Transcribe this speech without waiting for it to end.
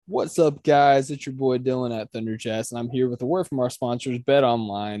What's up, guys? It's your boy Dylan at Thunderchats, and I'm here with a word from our sponsors, Bet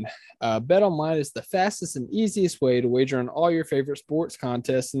Online. Bet Online is the fastest and easiest way to wager on all your favorite sports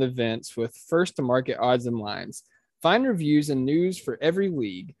contests and events with first to market odds and lines. Find reviews and news for every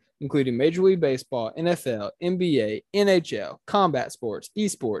league, including Major League Baseball, NFL, NBA, NHL, combat sports,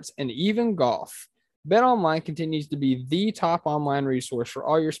 esports, and even golf. BetOnline continues to be the top online resource for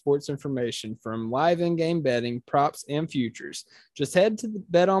all your sports information, from live in-game betting, props, and futures. Just head to the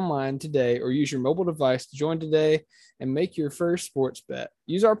BetOnline today or use your mobile device to join today and make your first sports bet.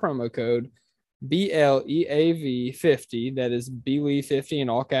 Use our promo code BLEAV50, that is BLEAV50 in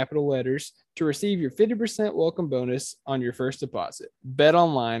all capital letters, to receive your 50% welcome bonus on your first deposit. Bet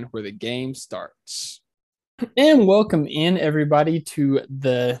online, where the game starts. And welcome in, everybody, to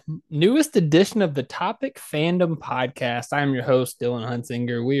the newest edition of the Topic Fandom Podcast. I'm your host, Dylan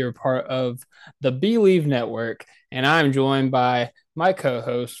Hunsinger. We are part of the Believe Network, and I'm joined by my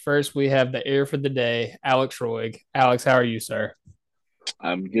co-host. First, we have the heir for the day, Alex Roig. Alex, how are you, sir?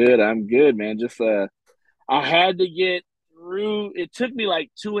 I'm good. Man. I had to get through. It took me like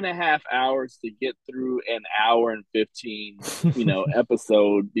 2.5 hours to get through an hour and 15,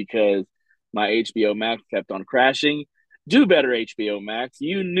 episode because my HBO Max kept on crashing. Do better, HBO Max.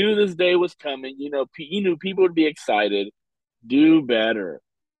 You knew this day was coming. You knew people would be excited. Do better.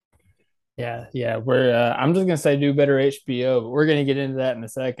 Yeah. We're. I'm just gonna say do better HBO, but we're gonna get into that in a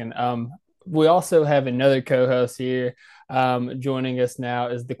second. We also have another co-host here. Joining us now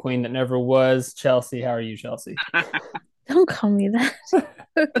is the queen that never was, Chelsea. How are you, Chelsea? Don't call me that.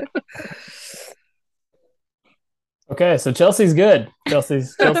 Okay, so Chelsea's good. I'm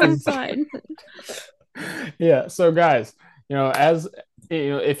Chelsea's fine. yeah. So guys, as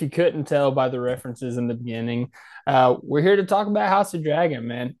if you couldn't tell by the references in the beginning, we're here to talk about House of Dragon,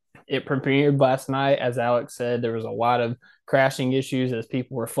 man. It premiered last night. As Alex said, there was a lot of crashing issues as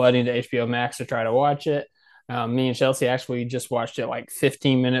people were flooding to HBO Max to try to watch it. Me and Chelsea actually just watched it like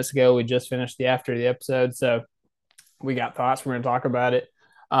 15 minutes ago. We just finished the episode, so we got thoughts. We're going to talk about it.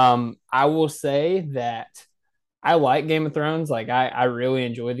 I will say that I like Game of Thrones. Like I really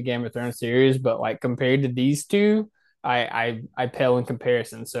enjoyed the Game of Thrones series, but like compared to these two, I pale in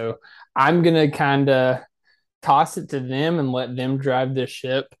comparison. So I'm gonna kind of toss it to them and let them drive this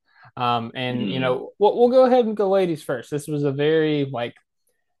ship. And Mm. we'll go ahead and go ladies first. This was a very like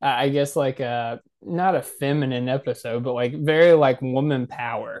I guess like not a feminine episode, but like very like woman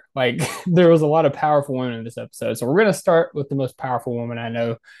power. Like there was a lot of powerful women in this episode. So we're gonna start with the most powerful woman I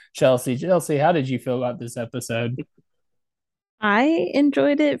know, Chelsea. Chelsea, how did you feel about this episode? I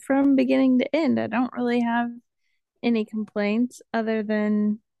enjoyed it from beginning to end. I don't really have any complaints other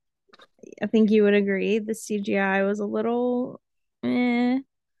than I think you would agree the CGI was a little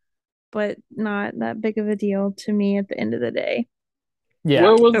but not that big of a deal to me at the end of the day. Yeah,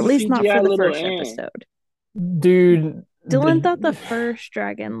 Where was At the least not CGI for the little first ant? episode. dude, Dylan thought the the first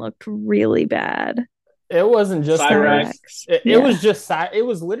dragon looked really bad. it wasn't just the Cyrax. first. Cyrax. It Yeah. was just it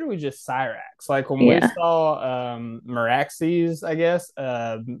was literally just Cyrax. Like when we Yeah. saw Meraxes, I guess,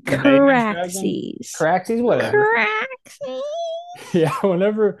 the Baymax dragon, Caraxes. Caraxes, whatever. Caraxes. Yeah,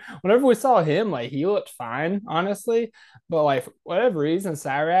 whenever we saw him, like he looked fine, honestly. But like for whatever reason,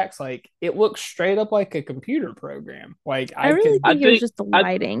 Cyrax, like it looks straight up like a computer program. Like I I really could I think it was think just the I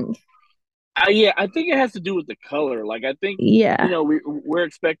lighting. yeah, I think it has to do with the color. Like I think, Yeah. we're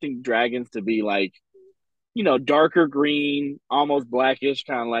expecting dragons to be like, darker green, almost blackish,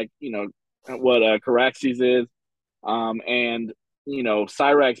 kind of like, what Caraxes is. And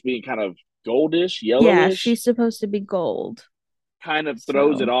Cyrax being kind of goldish, Yeah, yellowish, she's supposed to be gold. kind of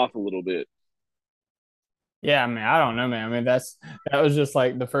throws it So, off a little bit. Yeah, I mean, I don't know, man. I mean, that was just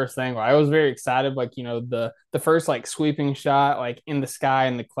like the first thing. Like, I was very excited, like the first like sweeping shot, like in the sky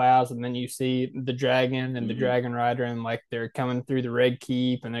in the clouds, and then you see the dragon and the Hmm. dragon rider, and like they're coming through the red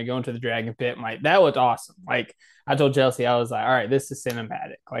keep, and they're going to the dragon pit. And, like that looked awesome. Like I told Chelsea, I was like, all right, this is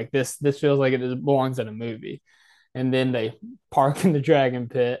cinematic. Like this feels like it belongs in a movie. And then they park in the dragon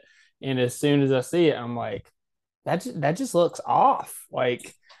pit, and as soon as I see it, I'm like, that just looks off.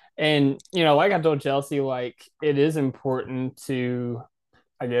 Like and like I told Chelsea, like it is important to,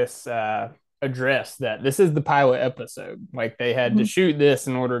 I guess, address that this is the pilot episode. Like they had to mhm. shoot this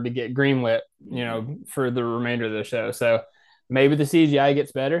in order to get greenlit, for the remainder of the show. So maybe the CGI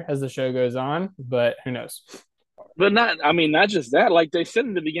gets better as the show goes on, but who knows? But not just that. Like they said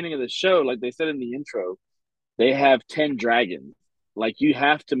in the beginning of the show, like they said in the intro, they have 10 dragons. Like you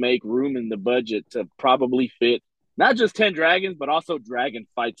have to make room in the budget to probably fit not just 10 dragons, but also dragon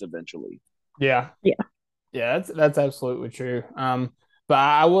fights eventually. Yeah, Yeah. yeah, that's absolutely true. But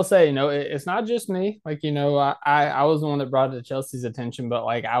I will say, it's not just me. Like, I was the one that brought it to Chelsea's attention, but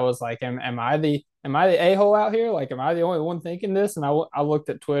like I was like, am I the a-hole out here? Like, am I the only one thinking this? And I looked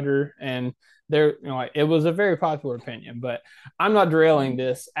at Twitter and there, like it was a very popular opinion, but I'm not derailing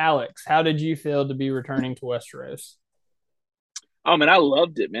this. Alex, how did you feel to be returning to Westeros? Oh man, I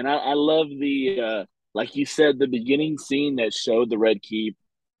loved it, man. I love the like you said, the beginning scene that showed the Red Keep,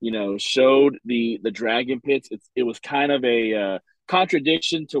 showed the dragon pits. It was kind of a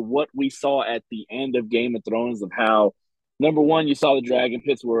contradiction to what we saw at the end of Game of Thrones of how number one, you saw the dragon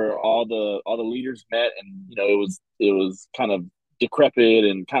pits where all the leaders met, and it was kind of decrepit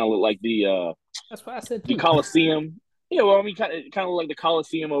and kind of looked like That's what I said the too. Colosseum. Yeah, well, I mean, kind of like the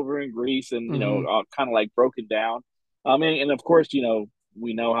Colosseum over in Greece, and Hmm. kind of like broken down. And of course,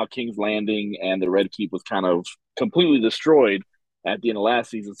 we know how King's Landing and the Red Keep was kind of completely destroyed at the end of last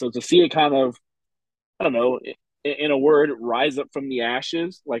season. So to see it kind of, I don't know, in a word, rise up from the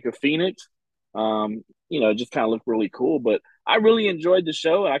ashes like a phoenix, it just kind of looked really cool. But I really enjoyed the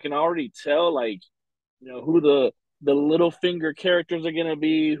show, and I can already tell, like, who the little finger characters are gonna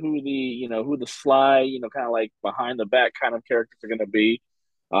be, who the sly, kind of like behind the back kind of characters are gonna be.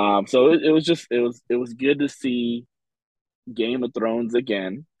 So it was just it was good to see Game of Thrones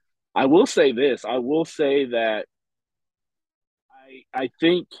again. I will say this. I will say that I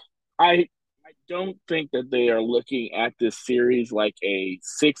think I don't think that they are looking at this series like a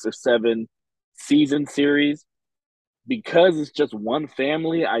 6 or 7 season series because it's just one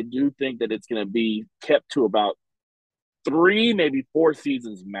family. I do think that it's going to be kept to about 3, maybe 4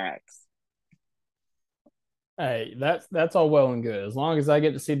 seasons max. Hey, that's all well and good. As long as I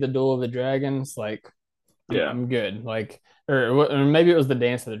get to see the Duel of the Dragons, like Yeah. I'm good. Like, or maybe it was the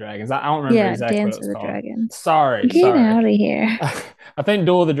Dance of the Dragons. I don't remember Yeah, exactly what it Dance was of the called. Dragons. Sorry, Get sorry. out of here. I think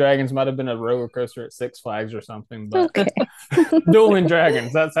Duel of the Dragons might have been a roller coaster at Six Flags or something, but Okay. Dueling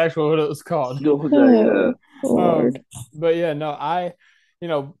Dragons, that's actually what it was called. Yeah. Oh, Lord. But yeah, no, you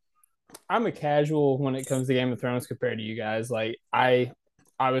know, I'm a casual when it comes to Game of Thrones compared to you guys. Like I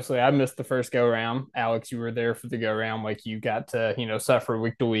missed the first go round. Alex, you were there for the go round. Like you got to, suffer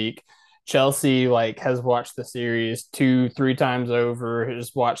week to week. Chelsea like has watched the series 2, 3 times over,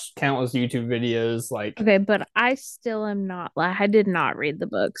 has watched countless YouTube videos. Like, Okay, but I still am not like I did not read the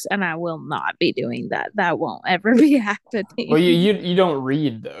books and I will not be doing that. That won't ever be well, you happening. you, you don't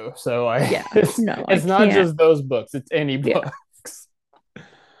read though, so like Yeah. it's No, I it's not can't. just those books; it's any Yeah. books.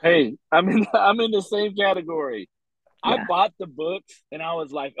 Hey, I'm in the same category. I Yeah. bought the books and I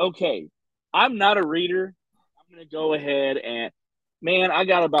was like, okay, I'm not a reader. I'm gonna go ahead and man, I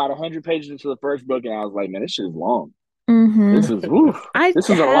got about 100 pages into the first book and I was like, man, this shit is long. Mm-hmm. This is woof. I This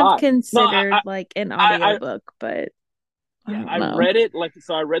is a have lot. No, considered like an I audiobook, but I yeah, don't I know. read it like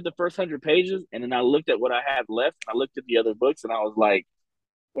so. I read the first 100 pages and then I looked at what I had left. And I looked at the other books and I was like,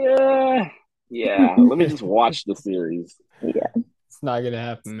 yeah, yeah. Let me just watch the series. Yeah. It's not gonna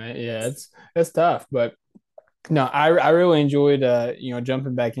happen, man. Yeah, it's tough, but no, I really enjoyed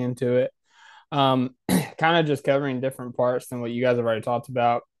jumping back into it. Kind of just covering different parts than what you guys have already talked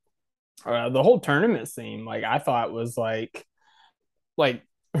about. The whole tournament scene, like I thought was like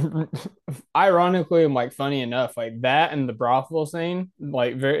ironically and like funny enough, like that and the brothel scene,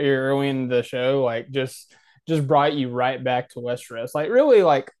 like very early in the show, like just brought you right back to Westeros. Like really,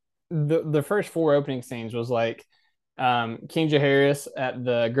 like the first four opening scenes was like King Jaehaerys at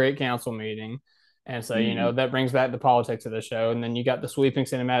the Great Council meeting. And so, Mm-hmm. that brings back the politics of the show. And then you got the sweeping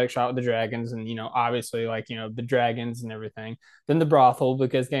cinematic shot with the dragons and, obviously like, the dragons and everything. Then the brothel,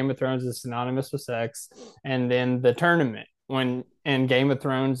 because Game of Thrones is synonymous with sex. And then the tournament when in Game of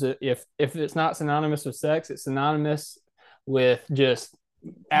Thrones, if it's not synonymous with sex, it's synonymous with just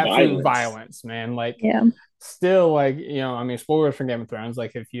absolute Violence. violence, man. Like Yeah. still like, I mean, spoilers for Game of Thrones.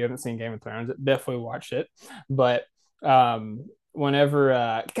 Like if you haven't seen Game of Thrones, definitely watch it. But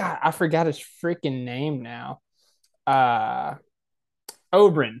whenever God, I forgot his freaking name now. Uh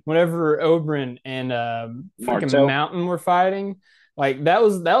Oberyn, whenever Oberyn and freaking Martell. Mountain were fighting, like that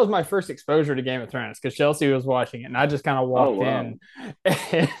was my first exposure to Game of Thrones because Chelsea was watching it and I just kind of Oh walked wow.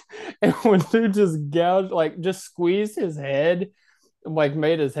 in and when dude just gouged like just squeezed his head, like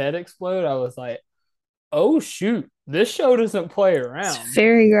made his head explode, I was like, oh shoot, this show doesn't play It's around.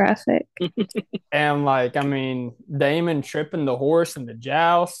 very graphic. And like, I mean, Damon tripping the horse in the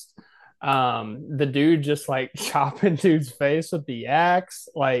joust, the dude just like chopping dude's face with the axe.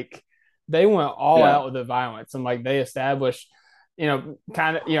 Like they went all Yeah. out with the violence and like they established,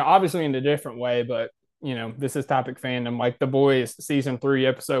 kind of, obviously in a different way, but this is topic fandom. Like the boys season 3,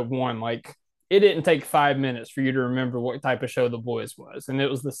 episode 1, like it didn't take 5 minutes for you to remember what type of show the boys was. And it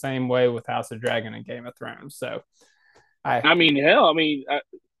was the same way with House of Dragon and Game of Thrones. So I I mean, hell, I mean,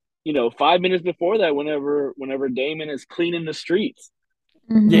 5 minutes before that, whenever Damon is cleaning the streets,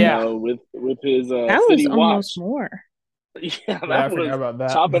 Hmm. yeah, with his That was city almost watch. more. Yeah, yeah, that I forgot was about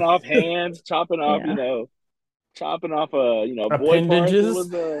that. chopping off hands, Yeah. chopping off boy parts. It Appendages.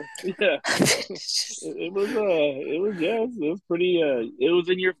 was yeah, it was pretty it was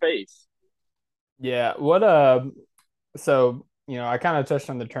in your face. Yeah. What so I kind of touched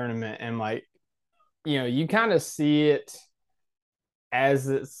on the tournament and like, you kind of see it as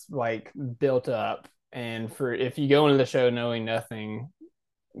it's like built up. And for if you go into the show knowing nothing,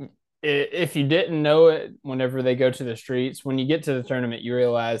 if you didn't know it whenever they go to the streets, when you get to the tournament, you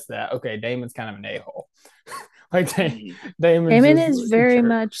realize that okay, Damon's kind of an a-hole. like Mhm. Damon's Damon just is a very jerk.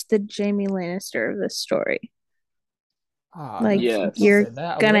 much the Jamie Lannister of this story. Ah, Like, that's you Yes. you're said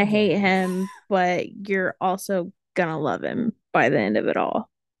that. I gonna love hate Jamie. him, but you're also gonna love him by the end of it all.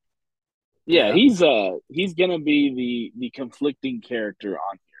 Yeah, Yeah. he's gonna be the conflicting character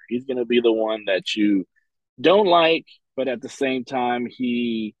on here. He's gonna be the one that you don't like, but at the same time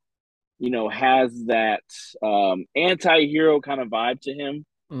he has that anti-hero kind of vibe to him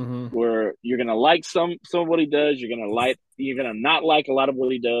Mm-hmm. where you're gonna like some of what he does, you're gonna not like a lot of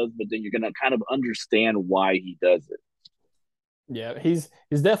what he does, but then you're gonna kind of understand why he does it. Yeah, he's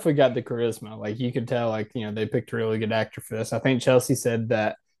definitely got the charisma. Like you could tell, like they picked a really good actor for this. I think Chelsea said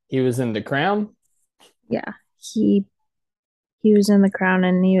that he was in The Crown. Yeah. He was in The Crown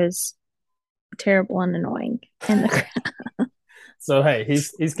and he was terrible and annoying in The Crown. So hey,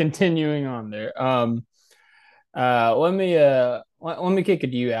 he's continuing on there. Let me kick it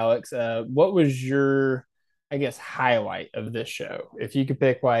to you, Alex. What was your, I guess, highlight of this show? If you could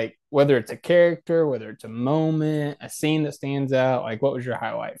pick, like, whether it's a character, whether it's a moment, a scene that stands out, like, what was your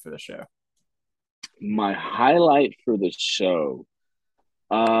highlight for the show? My highlight for the show,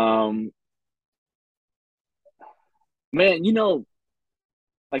 um, man,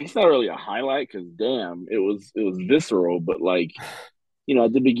 like it's not really a highlight because damn, it was visceral, but like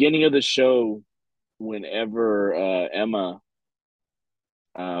at the beginning of the show, whenever Emma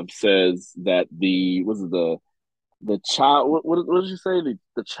says that the child what did you say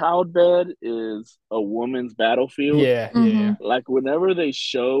the child bed is a woman's battlefield. Yeah, yeah, Hmm. yeah. Like whenever they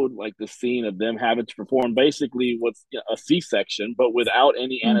showed like the scene of them having to perform basically what's a C-section, but without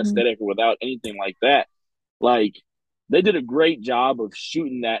any Hmm. anesthetic or without anything like that, like they did a great job of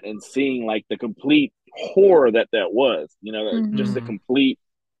shooting that and seeing like the complete horror that was, just the Hmm. Mm-hmm. complete,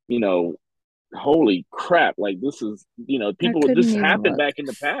 you know, holy crap, like this is, I people, couldn't this even happened look. back in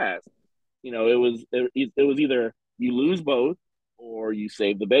the past. It was either you lose both or you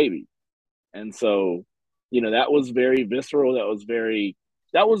save the baby. And so, that was very visceral. That was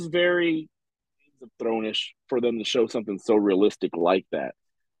very thrownish for them to show something so realistic like that.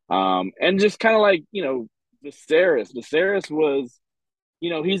 And just kind of like, Viserys. Viserys was,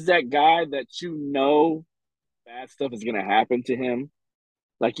 he's that guy that bad stuff is gonna happen to him.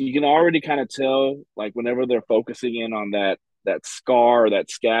 Like you can already kind of tell, like whenever they're focusing in on that scar or that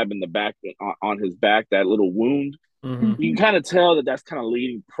scab in the back on his back, that little wound, Mm-hmm. you Hmm. can kind of tell that that's kind of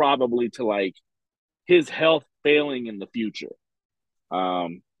leading probably to like his health failing in the future.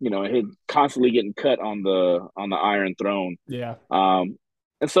 And him constantly getting cut on the Iron Throne. Yeah.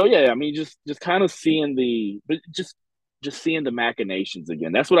 And so yeah, I mean, just kind of seeing but just seeing the machinations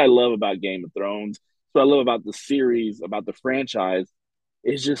again. That's what I love about Game of Thrones. What I love about the series, about the franchise,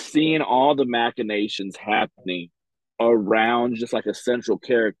 is just seeing all the machinations happening around just like a central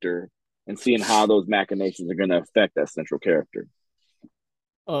character and seeing how those machinations are going to affect that central character.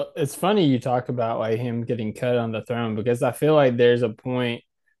 It's funny you talk about like him getting cut on the throne because I feel like there's a point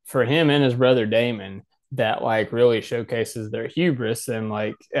for him and his brother Damon that like really showcases their hubris and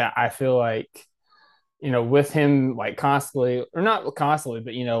like I feel like with him like constantly or not constantly,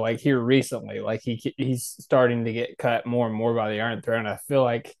 but like here recently, like he's starting to get cut more and more by the Iron Throne. I feel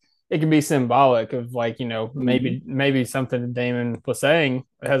like it can be symbolic of like Mm-hmm. maybe something Damon was saying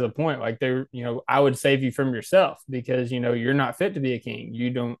has a point. Like I would save you from yourself because you're not fit to be a king.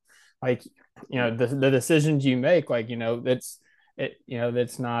 You don't like the decisions you make. Like that's it.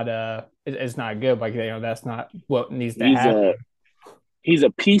 That's not it's not good. Like that's not what needs to He's happen. a he's a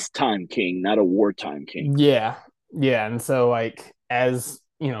peacetime king, not a wartime king. Yeah. Yeah. And so like as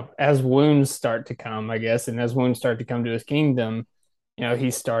wounds start to come, I guess, and as wounds start to come to his kingdom,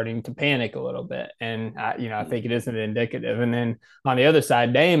 he's starting to panic a little bit. And I think it isn't indicative. And then on the other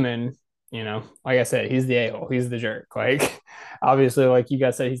side, Damon, like I said, he's the a-hole, he's the jerk. Like obviously, like you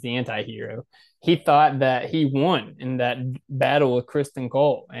guys said, he's the anti-hero. He thought that he won in that battle with Kristen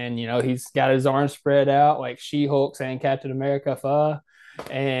Cole. And he's got his arms spread out like She-Hulk saying Captain America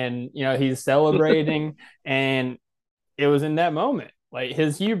and he's celebrating and it was in that moment, like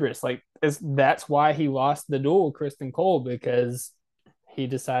his hubris, like that's why he lost the duel with Kristen Cole, because he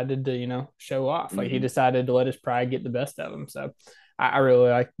decided to, show off. Like he Mm-hmm. decided to let his pride get the best of him. So I really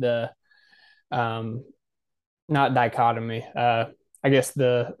like the um not dichotomy, I guess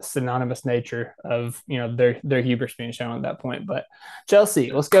the synonymous nature of their hubris being shown at that point. But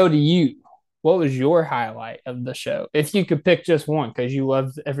Chelsea, let's go to you. What was your highlight of the show, if you could pick just one, because you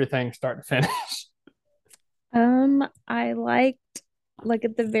loved everything start to finish? I liked like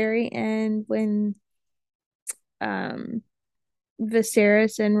at the very end when um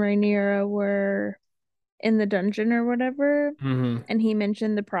Viserys and Rhaenyra were in the dungeon or whatever, Mm-hmm. and he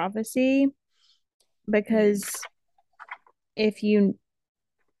mentioned the prophecy because if you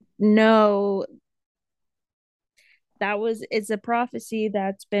know it's a prophecy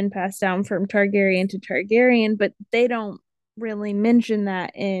that's been passed down from Targaryen to Targaryen, but they don't really mention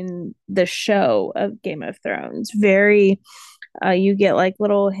that in the show of Game of Thrones. Very you get like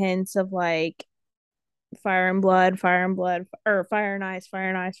little hints of like fire and blood, or fire and ice, fire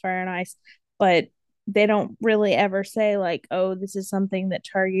and ice, fire and ice, but they don't really ever say like, oh, this is something that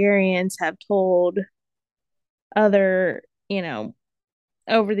Targaryens have told other,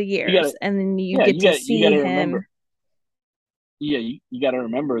 over the You years, gotta, and then you yeah, get to you see gotta him. remember. Yeah, you gotta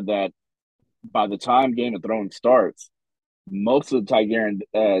remember that by the time Game of Thrones starts, most of the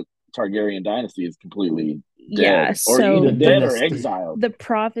Targaryen dynasty is completely Yeah, dead, or either The so dead or dynasty. exiled. the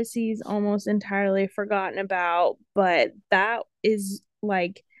prophecies almost entirely forgotten about, but that is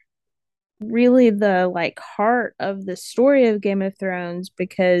like really the like heart of the story of Game of Thrones,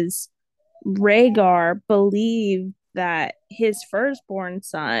 because Rhaegar believed that his firstborn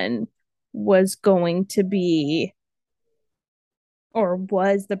son was going to be, or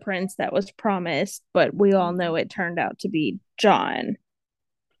was the prince that was promised, but we all know it turned out to be Jon.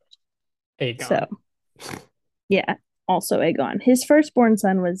 So, Aegon. yeah, also Aegon. His firstborn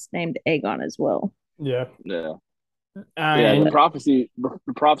son was named Aegon as well. Yeah. Yeah, yeah. And The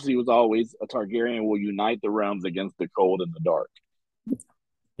prophecy was always a Targaryen will unite the realms against the cold and the dark.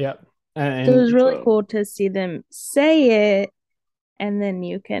 yep. So it was And really So cool to see them say it, and then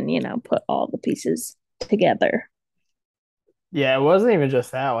you can, put all the pieces together. yeah, it wasn't even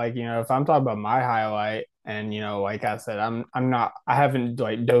just that. Like, if I'm talking about my highlight, and like I said, I haven't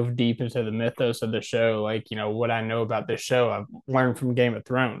like dove deep into the mythos of the show. Like, what I know about this show, I've learned from Game of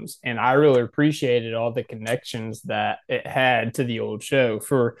Thrones, and I really appreciated all the connections that it had to the old show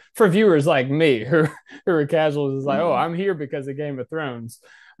for viewers like me who are casuals. Is like, oh, mhm. I'm here because of Game of Thrones.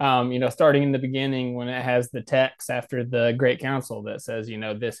 Starting in the beginning when it has the text after the Great Council that says,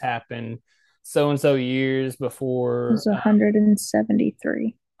 this happened so and so years It before. was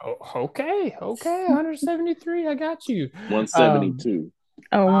 173. Oh, okay, 173. I got you. One seventy Um, two.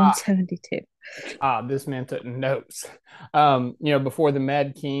 Oh, ah, 172. this man took notes. Before the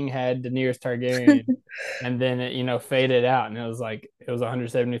Mad King had Daenerys Targaryen, and then it, faded out, and it was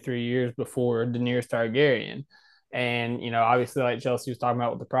 173 years before Daenerys Targaryen, and obviously, like Chelsea was talking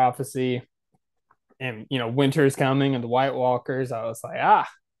about with the prophecy, and winter is coming, and the White Walkers. I was like,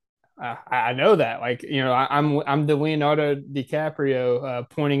 I know that. Like, I'm the Leonardo DiCaprio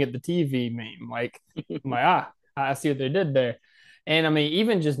pointing at the TV meme. Like, I'm like, I see what they did there. And I mean,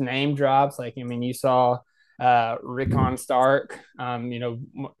 even just name drops. Like, I mean, you saw Rickon Stark,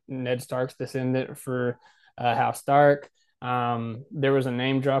 Ned Stark's descendant for House Stark. There was a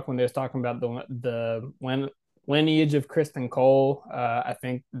name drop when they was talking about the lineage of Kristen Cole. I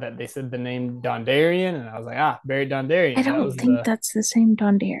think that they said the name Dondarrion, and I was like, Barry I Dondarrion. That don't was think the that's the same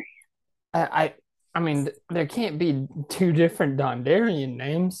Dondarrion. I I mean, there can't be two different Dondarrion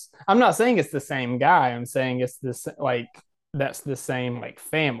names. I'm not saying it's the same guy. I'm saying it's this like that's the same like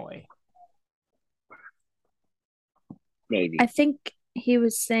family. I Maybe think he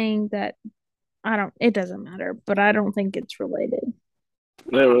was saying that, it doesn't matter, but I don't think it's related.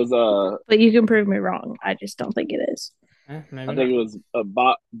 there was But you can prove me wrong. I just don't think it is. I Maybe think not. it was a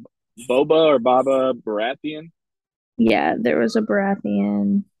Boba or Baba Baratheon. Yeah, there was a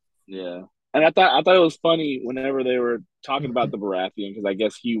Baratheon. Yeah, and I thought it was funny whenever they were talking about the Baratheon because I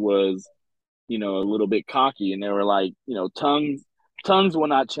guess he was a little bit cocky, and they were like, tongues will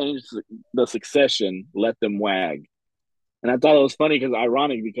not change the succession. Let them wag. And I thought it was funny because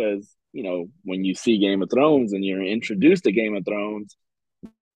ironic because when you see Game of Thrones and you're introduced to Game of Thrones,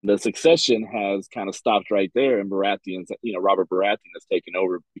 the succession has kind of stopped right there, and Robert Baratheon has taken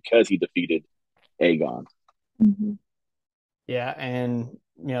over because he defeated Aegon. Mhm. Yeah, and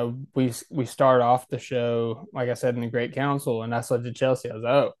we start off the show like I said in the Great Council, and I said to Chelsea, I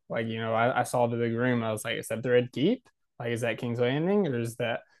was like I saw the big room. I was like, is that the Red Keep? Like, is that King's Landing or is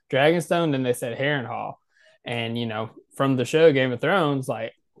that Dragonstone? Then they said Harrenhal, And from the show Game of Thrones,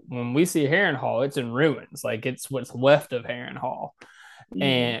 like when we see Harrenhal, it's in ruins. Like it's what's left of Harrenhal. Mm.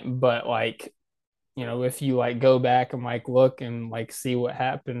 And but like, if you like go back and like look and like see what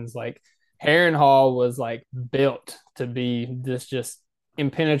happens, like Harrenhal was like built to be this just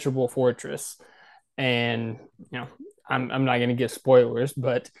impenetrable fortress. And you know, I'm not gonna get spoilers,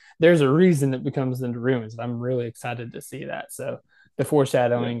 but there's a reason it becomes into ruins. I'm really excited to see that. So the Yeah.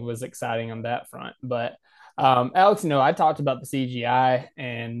 foreshadowing was exciting on that front. But Alex, I talked about the CGI,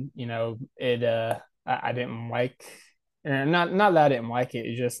 and it I didn't like, not that I didn't like it.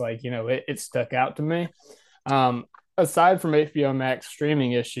 It's just like it stuck out to me. Aside from HBO Max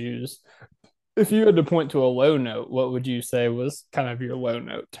streaming issues, if you had to point to a low note, what would you say was kind of your low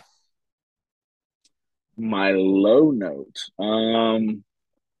note? My low note. I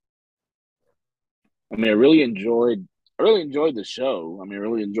mean, I really enjoyed the show. I mean, I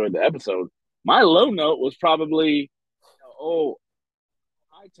really enjoyed the episode. My low note was probably, oh,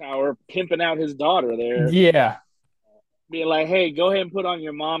 Hightower pimping out his daughter there, Yeah. being like, "Hey, go ahead and put on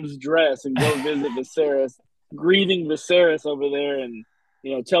your mom's dress and go visit Viserys," grieving Viserys over there, and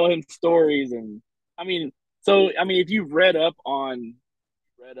tell him stories. And I mean, I mean, if you've read up on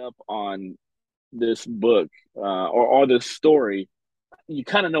this book or this story, you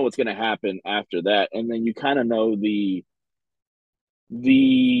kind of know what's going to happen after that, and then you kind of know the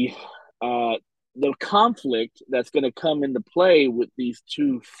uh, the conflict that's going to come into play with these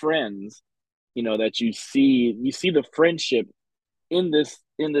two friends. That you see the friendship in this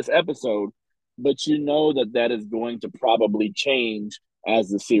episode, but that is going to probably change as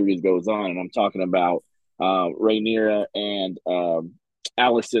the series goes on. And I'm talking about Rhaenyra and Alicent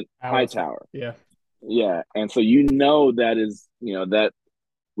Allison. Hightower. Yeah. Yeah, and so that is that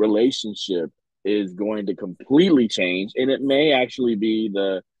relationship is going to completely change, and it may actually be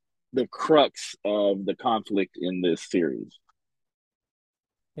the crux of the conflict in this series.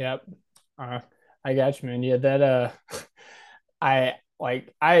 Yep. Uh, I got you, man. Yeah, that I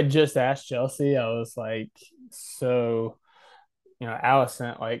had just asked Chelsea. I was like, so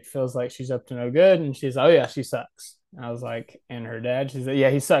Allison like feels like she's up to no good, and she's like, oh yeah, she sucks. And I was like, and her dad, she's like, yeah,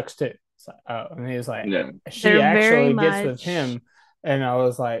 he sucks too. So, oh, and he was like, Yeah, she They're very actually gets with much. him, and I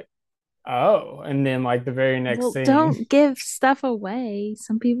was like, oh, and then like the very next Well, scene, don't give stuff away.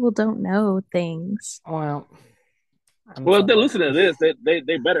 Some people don't know things. well, I'm well, if they sorry. listen to this,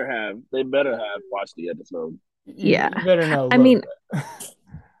 they better have watched the episode. Yeah. You better know a I little mean, bit.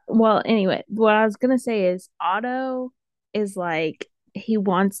 well, anyway, what I was gonna say is Otto is like he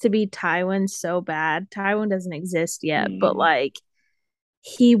wants to be Tywin so bad. Tywin doesn't exist yet, but Mm-hmm. like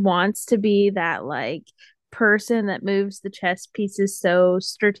he wants to be that like person that moves the chess pieces so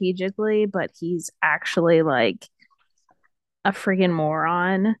strategically, but he's actually like a freaking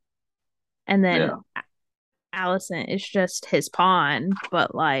moron. And then Yeah. Allison is just his pawn,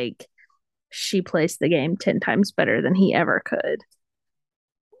 but like she plays the game 10 times better than he ever could.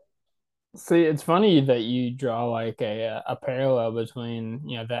 See, it's funny that you draw like a parallel between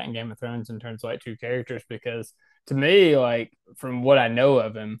that and Game of Thrones in terms of like two characters because to me, like from what I know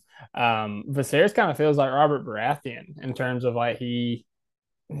of him, Viserys kind of feels like Robert Baratheon in terms of like he's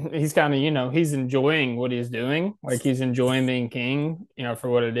kind of he's enjoying what he's doing, like he's enjoying being king, for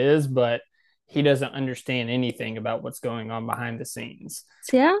what it is, but he doesn't understand anything about what's going on behind the scenes.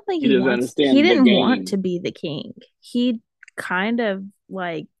 See, I don't think He doesn't he understand the didn't want game. to be the king. He kind of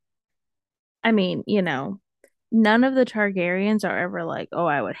like, I mean, none of the Targaryens are ever like, oh,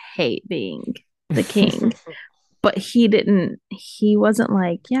 I would hate being the king. But he wasn't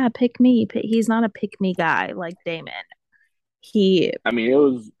like, yeah, pick me. He's not a pick me guy like Damon. He, I mean,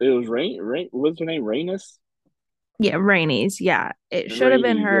 it was Rain. What's her name? Rhaenys. yeah, Rainey's, yeah. It should have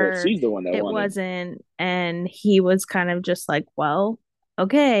been Rhaenys. Yeah, her. she's the one that It wanted. wasn't. And he was kind of just like, well,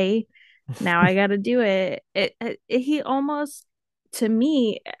 okay, now I got to do it. He almost, to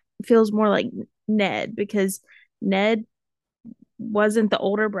me, feels more like Ned because Ned wasn't the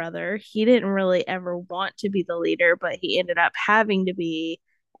older brother. He didn't really ever want to be the leader, but he ended up having to be,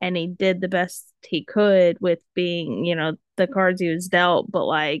 and he did the best he could with being, the cards he was dealt. But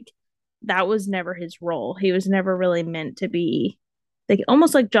like, that was never his role. He was never really meant to be like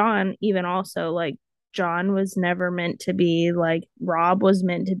almost like John, even also like John was never meant to be like Rob was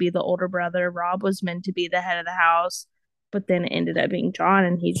meant to be the older brother. Rob was meant to be the head of the house, but then it ended up being John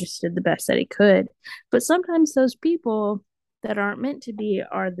and he just did the best that he could. But sometimes those people that aren't meant to be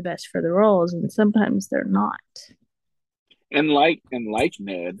are the best for the roles and sometimes they're not. And like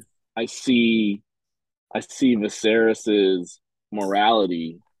Ned, I see Viserys's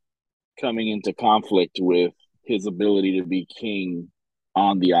morality coming into conflict with his ability to be king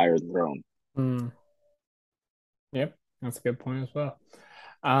on the Iron Throne. Mm. Yep, that's a good point as well.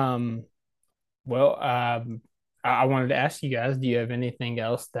 Um, well, I wanted to ask you guys, do you have anything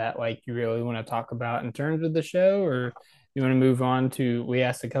else that like you really want to talk about in terms of the show, or you want to move on to? We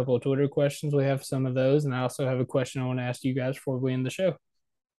asked a couple of Twitter questions. We have some of those, and I also have a question I want to ask you guys before we end the show.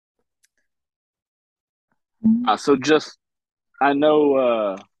 So just I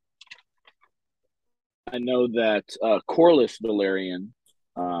know I know that Corlys Valerian,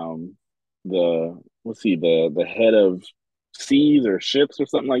 um, the let's see, the head of seas or ships or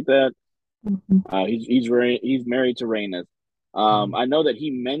something like that. Mhm. He's married to Rhaenys. Mhm. I know that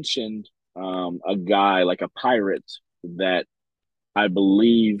he mentioned a guy like a pirate that I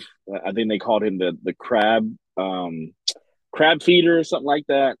believe I think they called him the crab feeder or something like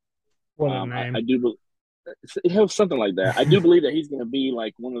that. What a I name! do it has something like that. I do believe that he's going to be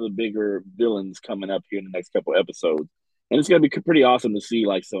like one of the bigger villains coming up here in the next couple episodes, and it's going to be pretty awesome to see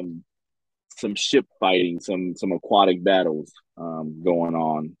like some ship fighting, some aquatic battles going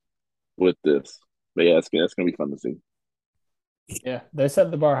on with this. But yeah, that's going to be fun to see. Yeah, they set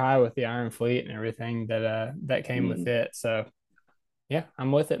the bar high with the Iron Fleet and everything that came with Mm. it. So yeah,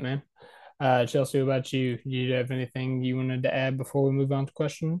 I'm with it, man. Chelsea, what about you? Do you have anything you wanted to add before we move on to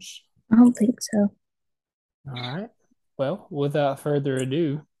questions? I don't think so. All right. Well, without further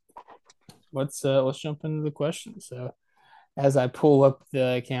ado, let's jump into the questions. So as I pull up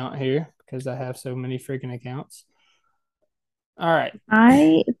the account here, because I have so many freaking accounts. All right.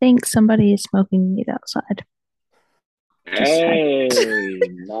 I think somebody is smoking weed outside. Just saying. Hey,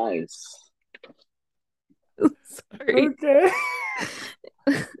 nice. Sorry. Okay.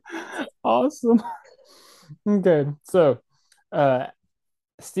 Awesome. Okay. So uh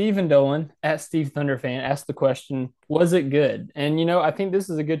Stephen Dolan at Steve Thunderfan asked the question, was it good? And I think this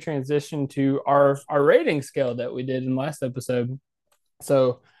is a good transition to our rating scale that we did in last episode.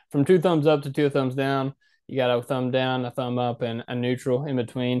 So from two thumbs up to two thumbs down, you got a thumb down, a thumb up, and a neutral in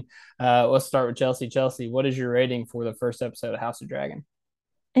between. Let's start with Chelsea. Chelsea, what is your rating for the first episode of House of Dragon?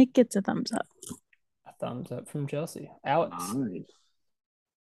 It gets a thumbs up. A thumbs up from Chelsea. Alex. Nice.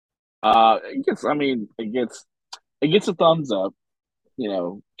 It gets a thumbs up,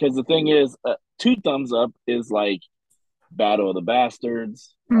 because the thing is, two thumbs up is like Battle of the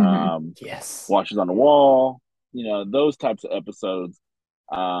Bastards, Hmm. Yes. Watches on the Wall, those types of episodes.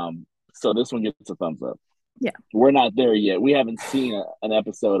 So this one gets a thumbs up. Yeah. We're not there yet. We haven't seen an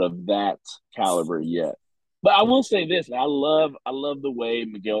episode of that caliber yet. But I will say this: I love the way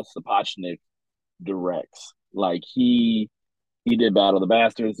Miguel Sapochnik directs. Like he did Battle of the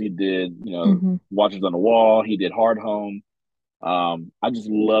Bastards. He did Hmm. Watchers on the Wall. He did Hard Home. I just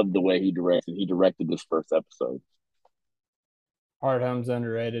love the way he directed. He directed this first episode. Hard Home's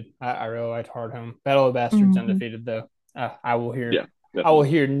underrated. I really liked Hard Home. Battle of Bastards Hmm. undefeated though. I will hear Yeah, I will definitely.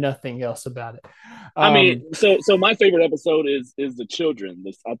 hear nothing else about it. I Um, mean, so my favorite episode is the children.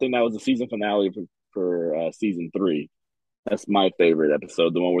 I think that was the season finale for season 3. That's my favorite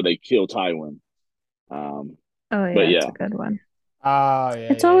episode, the one where they kill Tywin. Um, Oh but yeah, it's yeah, a good one. oh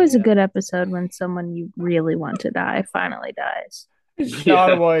yeah, It's yeah, always a yeah. good episode when someone you really want to die finally dies. Sean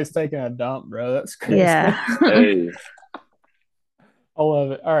yeah. Boy is taking a dump, bro. That's crazy. Yeah. Hey, I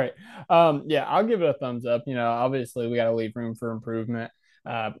love it. All right. Yeah, I'll give it a thumbs up. Obviously we got to leave room for improvement.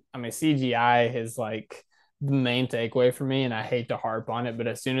 I mean, CGI is like the main takeaway for me, and I hate to harp on it, but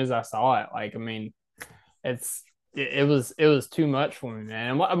as soon as I saw it, like, I mean, it's it was too much for me,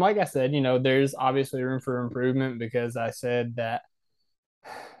 man. And like I said, there's obviously room for improvement because I said that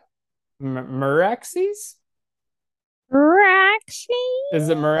Meraxes, is it Raxi?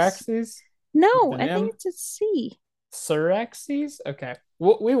 Meraxes with No, an I think M? it's a C. Suraxes? Okay,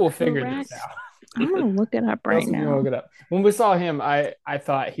 we will figure this Carax. out. I'm gonna look it up right Chelsea, you can now. look it up. When we saw him, I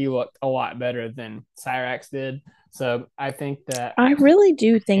thought he looked a lot better than Cyrax did. So I think that I really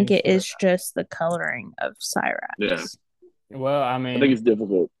do think in it for is just the coloring of yeah. Cyrax. well, I I think mean, it's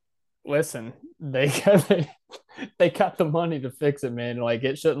difficult. listen, they got the money to fix it, man. Like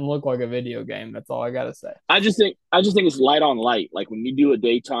it shouldn't look like a video game. That's all I gotta say. I just think it's light on light. Like when you do a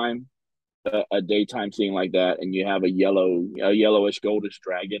daytime scene like that, and you have a yellowish goldish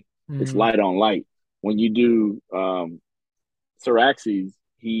dragon, it's Mm, light on light. When you do Cyraxes,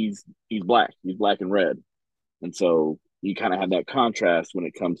 he's black. He's black and red, and so you kind of have that contrast when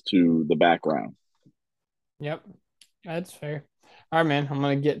it comes to the background. yep, that's fair. All right, man. I'm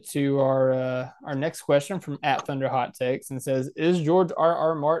gonna get to our next question from at Thunder Hot Takes and says, "Is George R.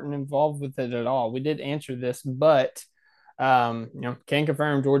 R. Martin involved with it at all?" We did answer this, but can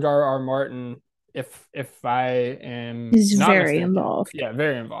confirm George R. R. Martin. If I am He's not very mistaken, involved. yeah,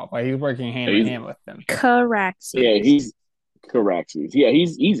 very involved. Like he's working hand in He's hand with them. yeah Caraxes. he's Correct. Yeah,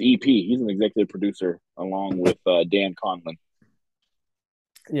 he's EP. He's an executive producer along with Dan Conlon.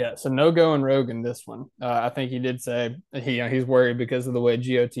 Yeah, so no go in Rogan this one. I think he did say he's worried because of the way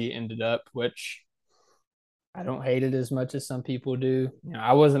GOT ended up, which I don't hate it as much as some people do.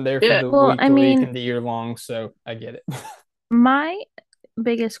 I wasn't there for Yeah, the Well, week I to week mean, and the year long, so I get it. my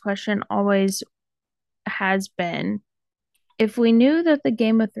biggest question always has been if we knew that the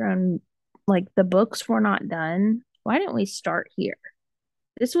Game of Thrones, like the books were not done, why didn't we start here?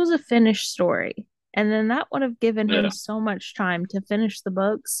 This was a finished story. And then that would have given him yeah. so much time to finish the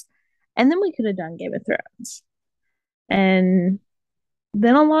books. And then we could have done Game of Thrones. And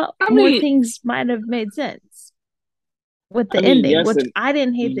then a lot I more mean, things might have made sense with I the mean, ending, yes which and I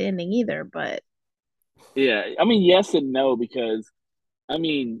didn't hate the ending either, but yeah. I mean, yes and no because I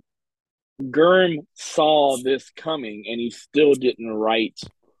mean, Gurm saw this coming and he still didn't write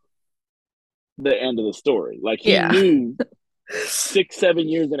the end of the story. Like he yeah. knew 6, 7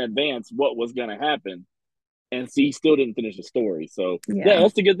 years in advance what was going to happen, and so he still didn't finish the story. So yeah, Yeah.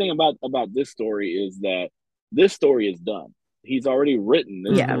 that's the good thing about this story is that this story is done. He's already written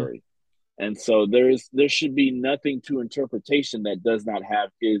this Yeah. Mm-hmm. story, and so there should be nothing to interpretation that does not have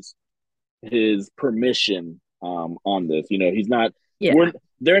his permission on this. He's not. Yeah. We're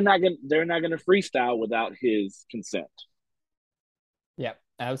they're not gonna freestyle without his consent. Yeah,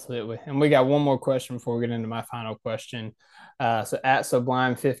 absolutely. And we got one more question before we get into my final question. So at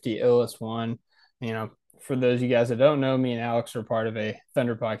Sublime50 Illis1, you know, for those of you guys that don't know, me and Alex are part of a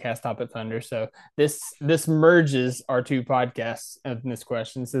Thunder podcast, Top at Thunder. So this merges our two podcasts in this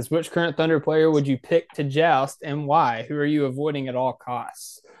question. It says, which current Thunder player would you pick to joust and why? Who are you avoiding at all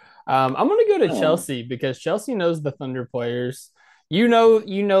costs? I'm going to go to Oh, Chelsea because Chelsea knows the Thunder players. You know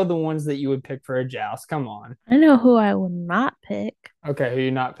the ones that you would pick for a joust. Come on. I know who I would not pick. Okay, who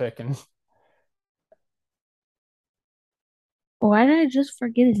you not picking? Why did I just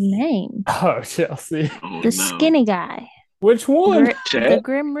forget his name? Oh, Chelsea. oh The no, skinny guy. Which one? The Chet,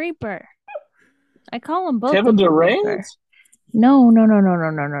 Grim Reaper. I call him both the Kevin Grim Durant, Reaper. No, no, no, no, no,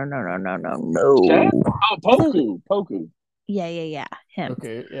 no, no, no, no, no, no, Chet. no. Oh, Poku. Yeah, yeah, yeah. Him.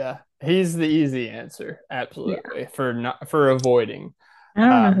 Okay, yeah. He's the easy answer. Yeah. Absolutely. For avoiding. I don't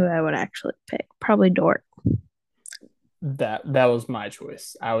know who Um I would actually pick. Probably Dort. that was my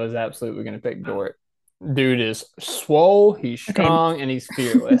choice. I was absolutely gonna pick Dort. Dude is swole, he's Okay. strong, and he's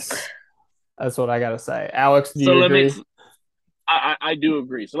fearless. That's what I gotta say. Alex, do So you let me. agree? I do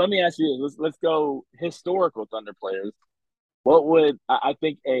agree. So let me ask you this. Let's go historical Thunder players. What would I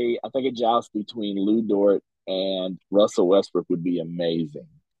think a joust between Lou Dort and Russell Westbrook would be amazing.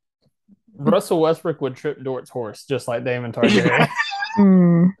 Russell Westbrook would trip Dort's horse, just like Damon Targaryen.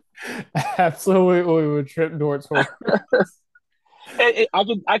 Mm. Absolutely would trip Dort's horse.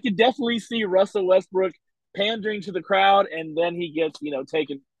 I could definitely see Russell Westbrook pandering to the crowd, and then he gets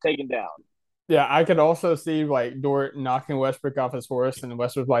taken down. Yeah, I could also see like Dort knocking Westbrook off his horse, and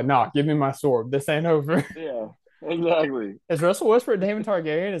Westbrook's like, "Nah, give me my sword. This ain't over." Yeah, exactly. Is Russell Westbrook Damon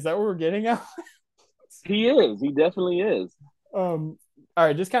Targaryen? Is that what we're getting at? He is. He definitely is. All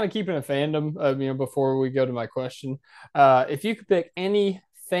right, just kind of keeping a fandom. Before we go to my question, if you could pick any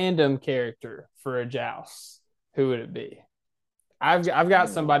fandom character for a joust, who would it be? I've got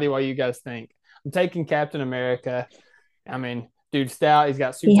somebody. While you guys think, I'm taking Captain America. I mean, dude, stout. He's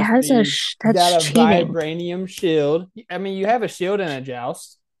got He super has speed. He's got that's a cheating. vibranium shield. I mean, you have a shield in a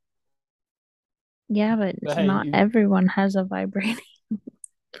joust. Yeah, but But hey, not everyone has a vibrating.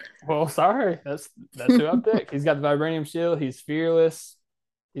 well, sorry, that's who I picked. He's got the vibranium shield. He's fearless.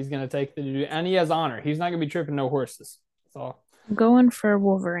 He's gonna take the dude, and he has honor. He's not gonna be tripping no horses. That's all. I'm going for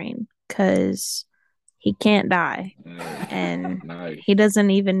Wolverine because he can't die and Nice. he doesn't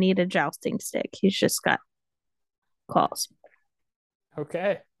even need a jousting stick. He's just got claws.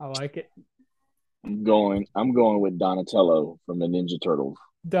 Okay, I like it. I'm going with Donatello from the Ninja Turtles.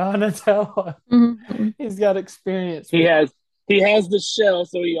 Donatello. Mm-hmm. He's got experience. He has the shell,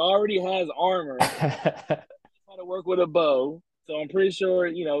 so he already has armor. How to work with a bow. So I'm pretty sure,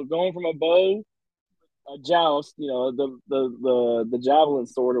 going from a bow, a joust, the javelin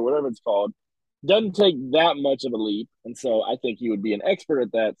sword or whatever it's called, doesn't take that much of a leap. And so I think he would be an expert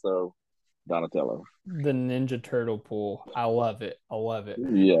at that. So Donatello. The Ninja Turtle pool. I love it. I love it.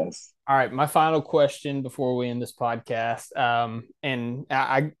 Yes. All right, my final question before we end this podcast, and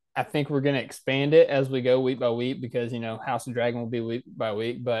I think we're going to expand it as we go week by week because House of Dragon will be week by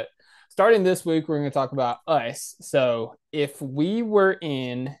week. But starting this week, we're going to talk about us. So if we were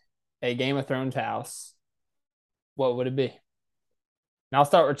in a Game of Thrones house, what would it be? And I'll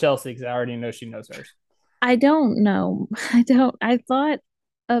start with Chelsea because I already know she knows hers. I don't know. I thought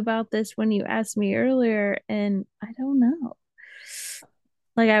about this when you asked me earlier, and I don't know.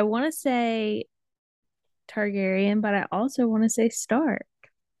 Like I want to say Targaryen, but I also want to say Stark.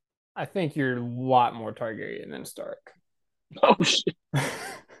 I think you're a lot more Targaryen than Stark. Oh shit.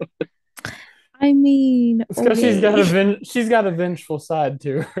 I mean, It's because she's got okay. she's got a vengeful side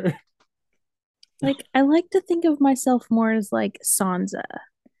to her. Like I like to think of myself more as like Sansa.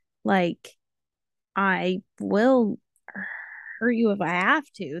 Like I will hurt you if I have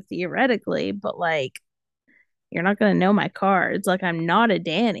to, theoretically, but like you're not gonna know my cards. Like I'm not a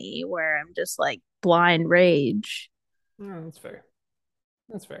Danny where I'm just like blind rage. No, that's fair.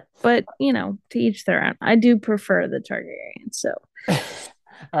 That's fair. But to each their own. I do prefer the Targaryen, so All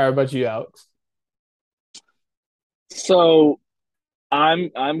right, about you, Alex? So I'm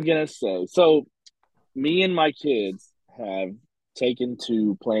gonna say so. Me and my kids have taken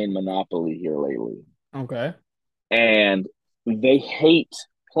to playing Monopoly here lately, Okay. and they hate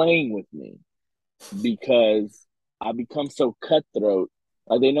playing with me because I become so cutthroat.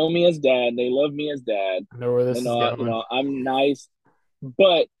 Like they know me as dad, they love me as dad. I know where They this is know, going. I'm nice,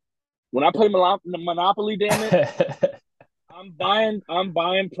 but when I play Monopoly, damn it, I'm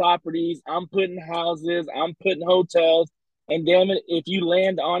buying properties, I'm putting houses, I'm putting hotels, and damn it, if you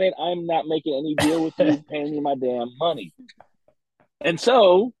land on it, I'm not making any deal with you, paying you my damn money. And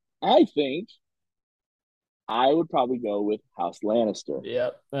so I think I would probably go with House Lannister,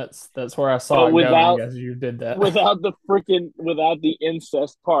 Yep, that's where I saw but it going as you did that. without the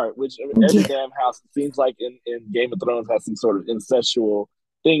incest part, which every yeah. damn house it seems like in Game of Thrones has some sort of incestual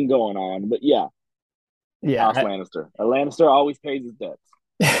thing going on. But yeah, House Yeah, Lannister. A Lannister always pays his debts.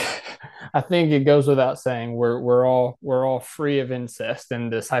 I think it goes without saying we're all free of incest in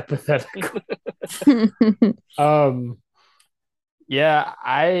this hypothetical. Um, yeah,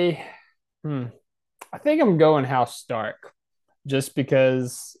 hmm, I think I'm going House Stark just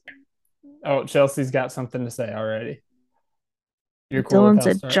because. Oh, Chelsea's got something to say already. You're cool with Dylan's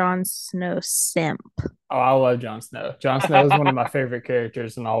House a Stark? Jon Snow simp. Oh, I love Jon Snow. Jon Snow is one of my favorite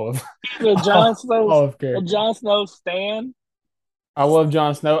characters in all of a Jon Snow all of a characters. Jon Snow stan. I love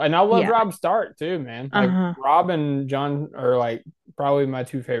Jon Snow, and I love Yeah. Rob Stark too, man. Like Uh-huh. Rob and John are like probably my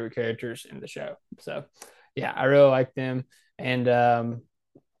two favorite characters in the show. So, yeah, I really like them, and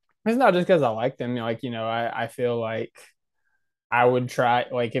it's not just because I like them. I feel like I would try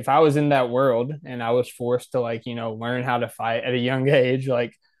like if I was in that world and I was forced to like learn how to fight at a young age,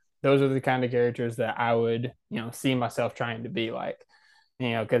 like those are the kind of characters that I would see myself trying to be like,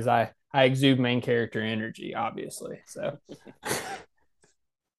 because I exude main character energy, obviously. So.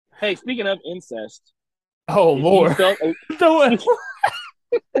 Hey, speaking of incest, Oh if you Lord. felt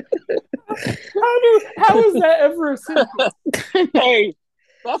How is that ever a sentence? hey,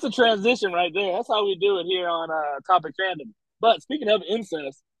 that's a transition right there. That's how we do it here on Topic Fandom. But speaking of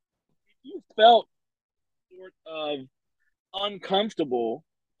incest, if you felt sort of uncomfortable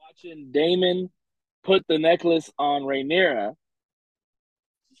watching Damon put the necklace on Rhaenyra,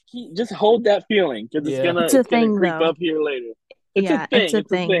 just hold that feeling because it's Yeah. gonna It's a it's gonna thing creep though. up here later. It's a Yeah, it's thing. a It's a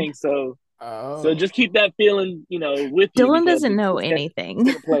thing. thing. So Oh. just keep that feeling, with you Dylan because doesn't know it's anything.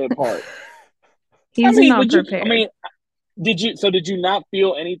 gonna play a part. I He's mean, not would you? I prepared. mean, did you not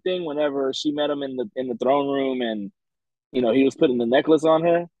feel anything whenever she met him in the throne room and he was putting the necklace on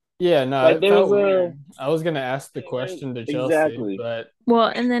her? Yeah, no, Like it there was felt a weird. I was gonna ask the yeah, question to Chelsea, exactly. but Well,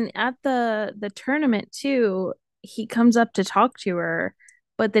 and then at the tournament too, he comes up to talk to her,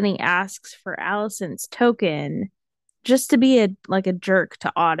 but then he asks for Allison's token just to be a jerk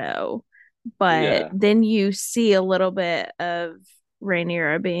to Otto. But Yeah. then you see a little bit of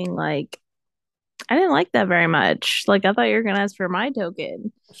Rhaenyra being like, I didn't like that very much. Like I thought you were gonna ask for my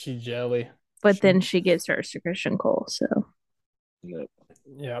token. she jelly. But She then she gives hers to Christian Cole. So Yep.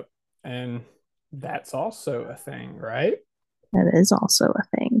 Yep. And that's also a thing, right? that is also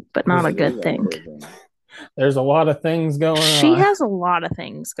a thing, but not a That good is thing. also a thing. There's a lot of things going She on. has a lot of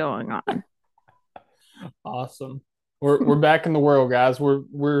things going on. Awesome. We're back in the world, guys.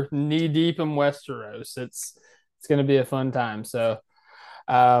 We're knee deep in Westeros. It's gonna be a fun time. So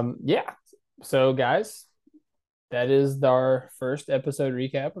yeah. So guys, that is our first episode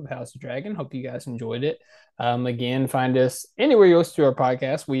recap of House of Dragon. Hope you guys enjoyed it. Again, find us anywhere you listen to our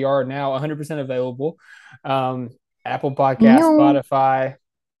podcast. We are now 100% available. Um, Apple Podcast, No. Spotify,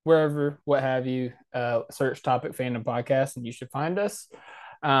 wherever, what have you. Search Topic Fandom Podcast, and you should find us.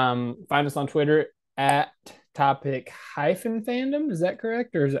 Find us on Twitter at Topic hyphen Fandom. Is that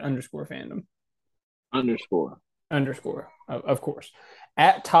correct, or is it underscore Fandom? Underscore. Underscore, of course,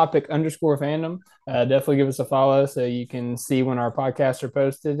 at Topic underscore Fandom. Definitely give us a follow so you can see when our podcasts are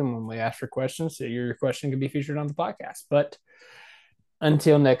posted and when we ask for questions, so your question can be featured on the podcast. But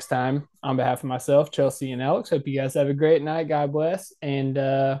until next time, on behalf of myself, Chelsea, and Alex, hope you guys have a great night. God bless. And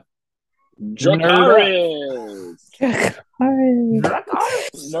nerd up. Dracarys. Dracarys.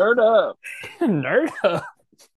 Dracarys. Nerd up. Nerd up.